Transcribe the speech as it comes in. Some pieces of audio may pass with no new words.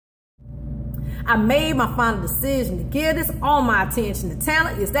I made my final decision to give this all my attention. The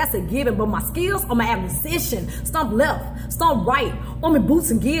talent is that's a given, but my skills are my acquisition. Stomp left, stomp right, on my boots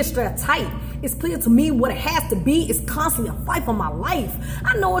and gear strapped tight. It's clear to me what it has to be. It's constantly a fight for my life.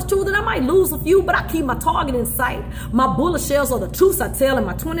 I know it's true that I might lose a few, but I keep my target in sight. My bullet shells are the truths I tell, and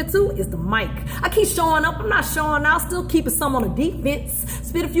my 22 is the mic. I keep showing up, I'm not showing out, still keeping some on the defense.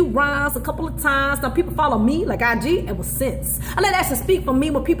 Spit a few rhymes a couple of times. Now people follow me like IG and with sense. I let action speak for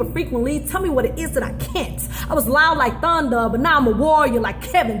me when people frequently tell me what it is that I can't. I was loud like thunder, but now I'm a warrior like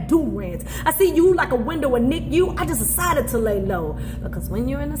Kevin Durant. I see you like a window and nick you. I just decided to lay low, because when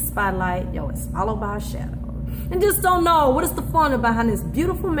you're in the spotlight, yo, it's followed by a shadow. And just don't know what is the fun behind this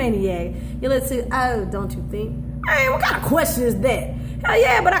beautiful maniac. You let's see, oh, don't you think? Hey, what kind of question is that? Hell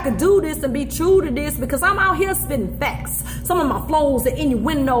yeah, but I could do this and be true to this because I'm out here spitting facts. Some of my flows are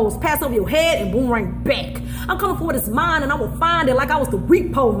innuendos, pass over your head and boomerang back. I'm coming for what is mine and I will find it like I was the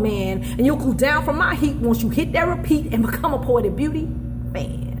repo man. And you'll cool down from my heat once you hit that repeat and become a Poetic Beauty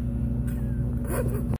fan.